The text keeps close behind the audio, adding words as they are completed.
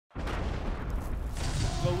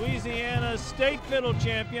Louisiana state fiddle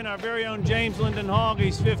champion, our very own James Linden Hogg.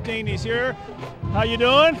 He's 15, he's here. How you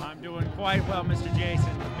doing? I'm doing quite well, Mr. Jason.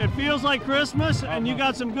 It feels like Christmas, and you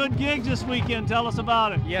got some good gigs this weekend. Tell us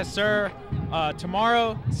about it. Yes, sir.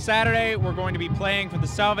 Tomorrow, Saturday, we're going to be playing for the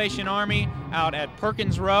Salvation Army out at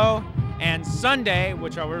Perkins Row. And Sunday,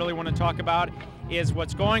 which I really want to talk about, is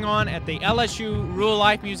what's going on at the LSU Rural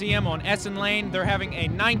Life Museum on Essen Lane. They're having a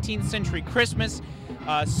 19th century Christmas.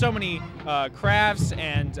 So many crafts,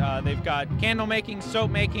 and they've got candle making,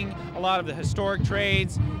 soap making, a lot of the historic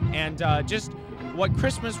trades, and just what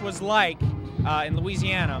Christmas was like in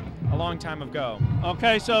Louisiana a long time ago.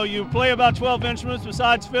 Okay, so you play about 12 instruments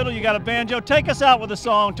besides fiddle. You got a banjo. Take us out with a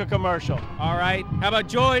song to commercial. All right. How about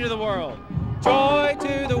Joy to the World? Joy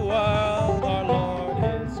to the world, our Lord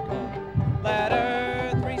is come. Let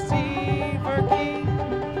earth receive her King.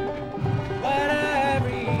 Let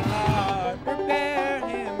every heart prepare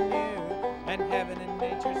him new. And heaven and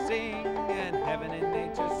nature sing, and heaven and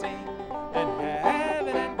nature sing, and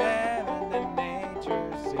heaven and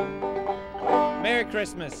nature sing. Merry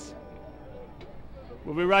Christmas.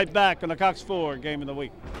 We'll be right back on the Cox 4 Game of the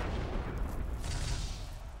Week.